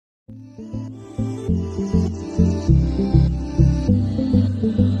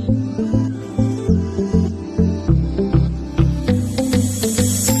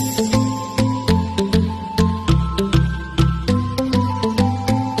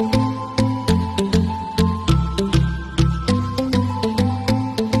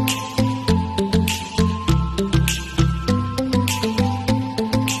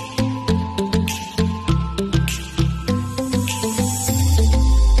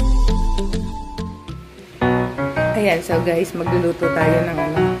Ayan, so guys, magluluto tayo ng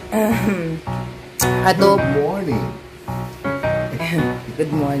adobo. Good morning. Good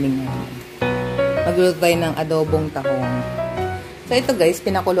morning. Magluluto tayo ng adobong tahong. So ito guys,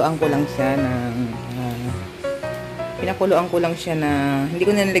 pinakuluan ko lang siya hindi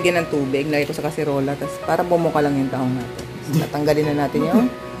ko nilagyan ng tubig, lagay ko sa kaserola, tapos para bumuka lang yung tahong natin. Tatanggalin na natin yung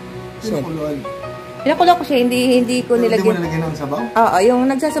Pinakuluan ko siya, hindi ko nilagyan. Hindi mo nilagyan ng sabaw? Oo, yung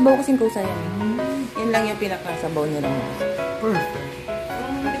nagsasabaw kasing kusa yan. Yan lang yung pinakasabaw niya lang. Perfect.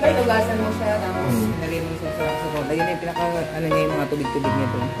 Di ba inugasan mo siya, tapos nilagay mo siya sa kaserola. Yun yung pinaka, niya yung mga tubig-tubig niya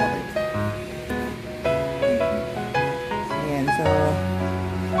doon. Ayan, so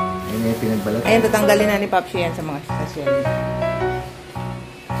Ayan yung pinagbalat. ayan, tatanggalin na ni Popsi yan sa mga sasyon.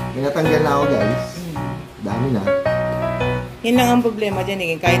 Pinatanggal na ako guys. Dami na. Yan lang ang problema dyan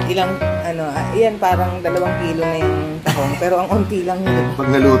eh. Kahit ilang, yan parang 2 kilo na yung tahong. Pero ang unti lang yun. Pag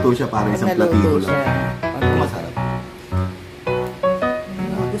naluto siya, parang isang platito lang. Masarap.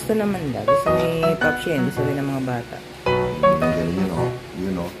 Gusto naman da. Gusto ni Popsi yan. Gusto rin ng mga bata. Ganun yun o.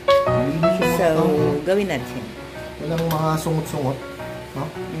 Yun o. So, gawin natin. Walang mga sungot-sungot. No?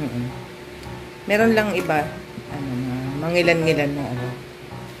 Meron lang iba. Mangilan-ngilan na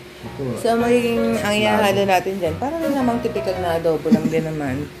So, magiging ang ihahalo natin dyan. Para na namang typical na adobo lang din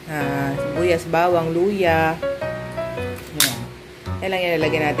naman. Sibuyas, bawang, luya. Yan. Yan lang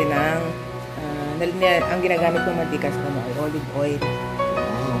ilalagay natin ng ang ginagamit kong matikas na olive oil.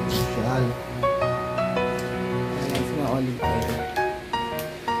 Wow, special. Yan, sa mga olive oil.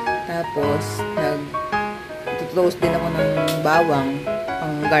 Tapos, nag-toast din ako ng bawang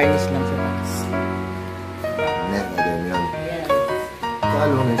pang garnish lang sa taas. Net na din yun. Yes.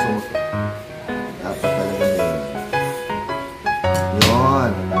 Kalo na yung sungot. Dapat talaga na yun. Yun.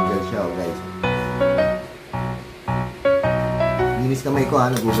 Natanggal siya, guys. Linis kamay ko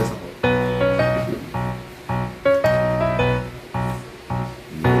ha, nagugas ako.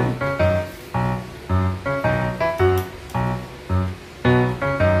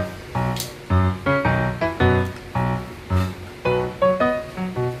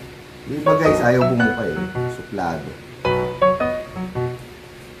 Yung iba guys, ayaw bumuka eh. Suplado.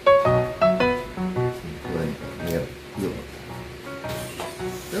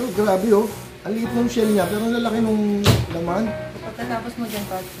 Pero grabe oh. Ang liit ng shell niya, pero lalaki nung laman. Pagkatapos mo dyan,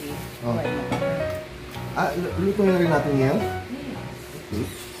 Patsy, Oh. okay mo. Luto na rin natin ngayon? Okay.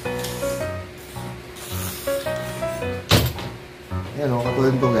 Ayan o,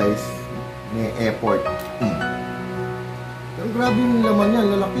 katulad ko guys. May effort. Pero grabe yung laman niya,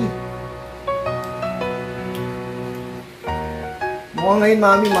 lalaki. Mukhang ngayon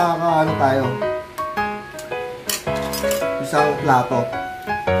mami, makakaano tayo. Isang plato.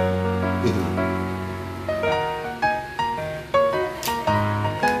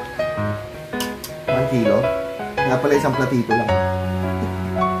 1 kilo. Kaya pala isang platito lang.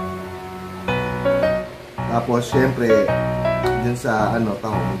 Tapos, syempre, dun sa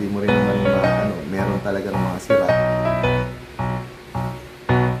tahong, hindi mo rin naman meron talaga ng mga sira.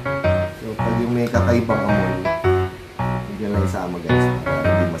 So, pag yung may kakaibang amoy, hindi lang isama guys, para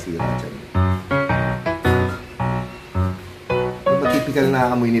hindi masira dyan. Diba typical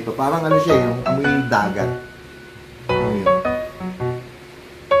na amoy nito? Parang siya yung amoy dagat. Amoy yun.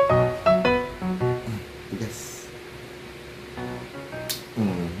 Tigas.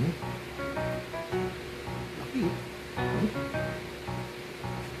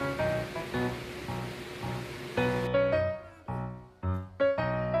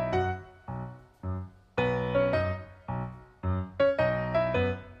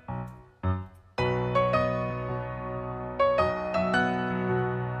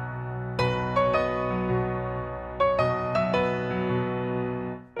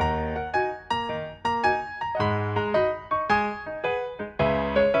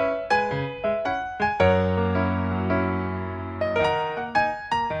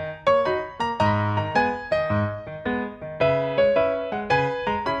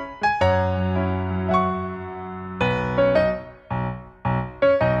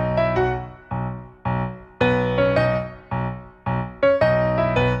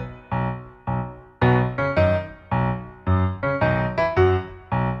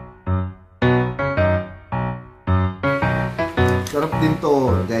 Sarap din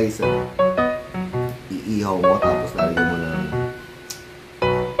to, guys. Iihaw mo, tapos lalagyan mo ng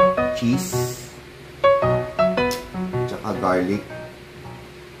cheese, tsaka garlic.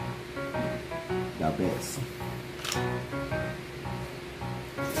 The best.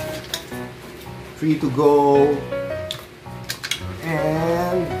 Free to go.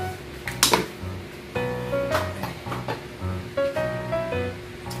 And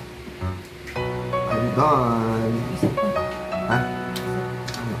I'm done. Huh?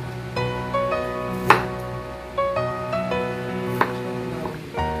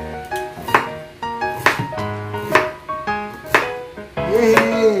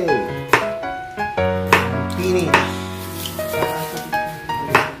 Yay! Finish.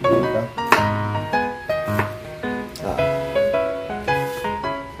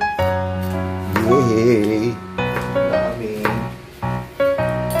 Yay! Dami.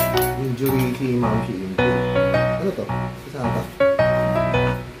 Injury si Ma'am si Injury. Ano to? Saan to?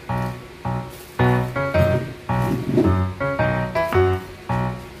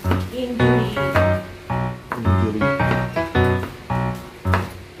 Injury. Injury.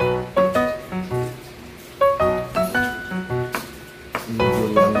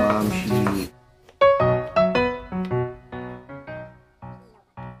 Injury ang Ma'am si.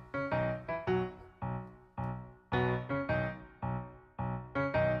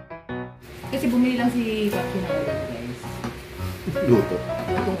 Kasi bumili lang si Papi ng ulam, guys. Luto.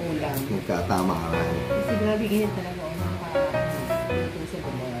 Lutong ulam. Nagkatama ka nga. Kasi grabe init talaga ako luto sa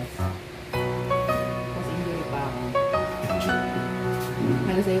labas. Tapos injury pa ako.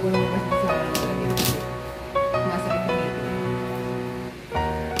 Halos ayaw ko naman mas sa lamig. Masakit ang ito.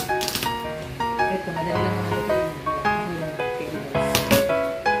 Ito, madali lang naman ito yung pickles.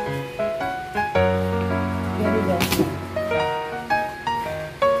 Pero guys,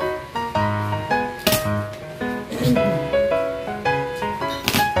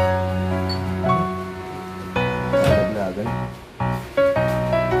 Laglagan.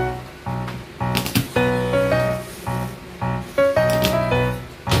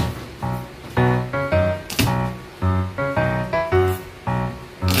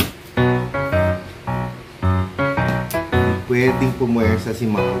 Pwedeng pumuwersa si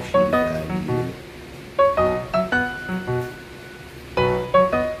Maushi dahil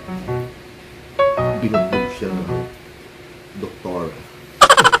binugbog siya ng doktor.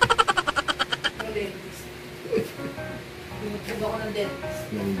 binugbog ako ng dentist.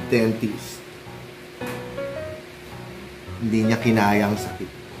 Ng dentist. Hindi niya kinayang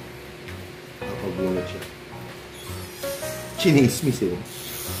sakit. Nakabunot siya. Chinismis eh.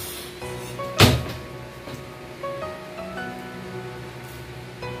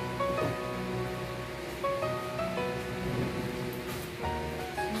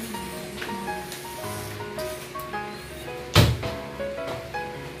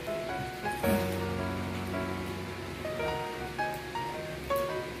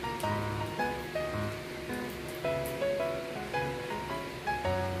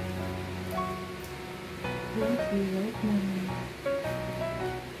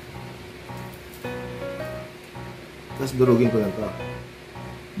 Tapos durugin ko lang ito.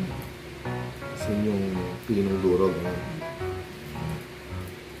 Kasi yung pinong durog.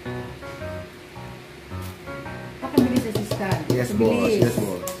 Pakabilis assistant. Yes, boss. Bilis. Yes,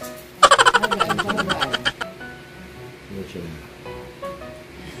 boss. Bagay, bagay. Ano siya na?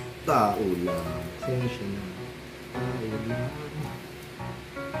 Tao lang. Sensya na. Tao lang.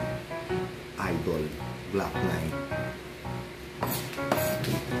 Idol. Black Knight.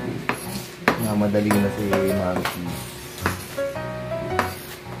 Namadali na si Mami.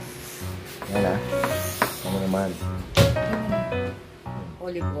 Yan ah. Ano naman?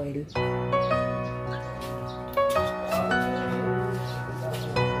 Olive oil.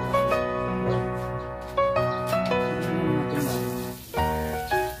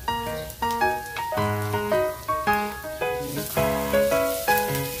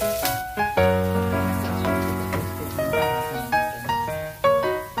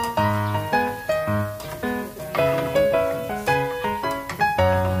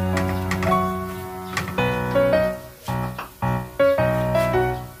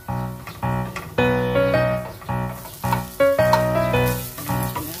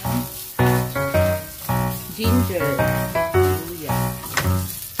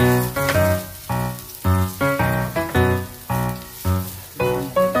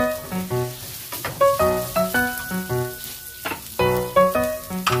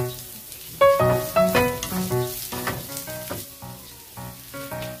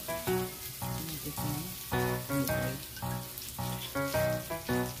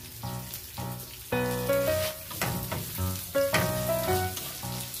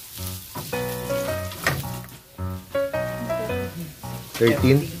 13.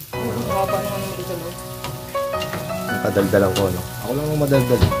 Haba naman naman ito sa loob. Nakadaldalan ko, no? Ako lang ang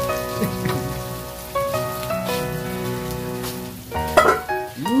madaldal.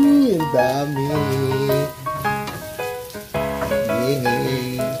 Ang dami.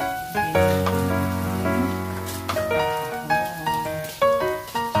 Yay.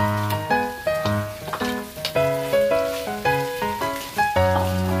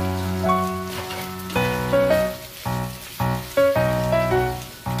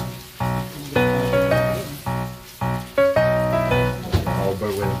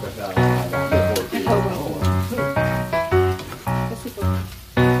 Overwhelmed ka sa Kasi po,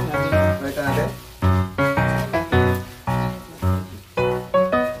 Try ka natin?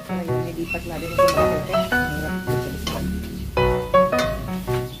 nilipat natin ito sa market. Hirap ito sa lisan.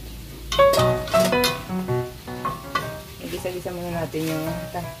 Igisa-gisa muna natin yung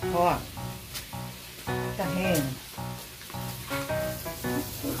tahong. Tahong.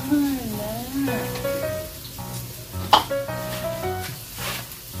 Hala.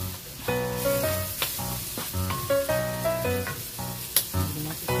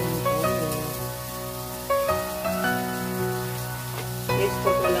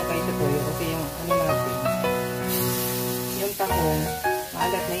 I-export ko lang kayo sa toyo kasi yung ano natin, yung tahong,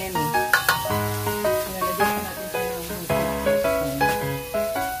 maalat na yan eh. Nalagyan pa natin sa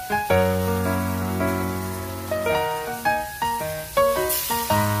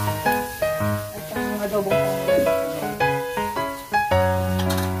at ang adobong tahong natin.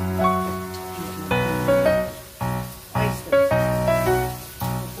 Oyster.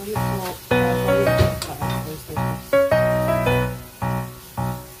 Toyo po. Oyster.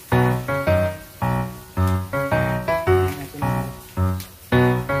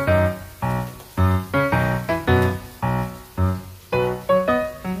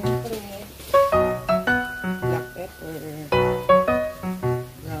 Black pepper,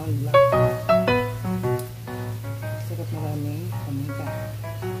 ground black. Sarap maraming paminta.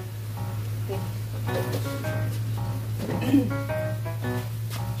 Okay.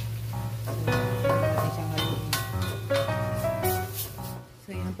 So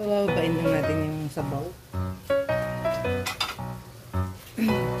yan, pababain lang natin yung sabaw.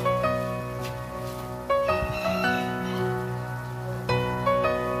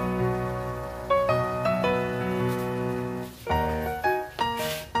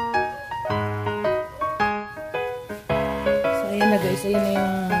 Ayan na guys, ayan na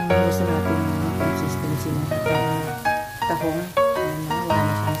yung gusto natin yung consistency ng tahong. Ayan na, wala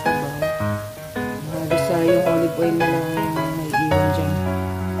na siyang sabaw. Basta yung olive oil na lang may iwan dyan.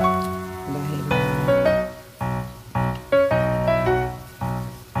 Dahil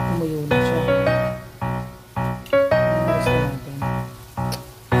tumuyo na siya. Ayan na gusto natin.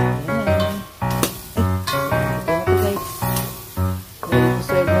 Ayan na. Ito na po guys. Ready to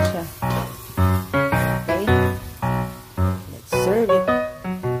serve na siya. Okay? Let's serve it.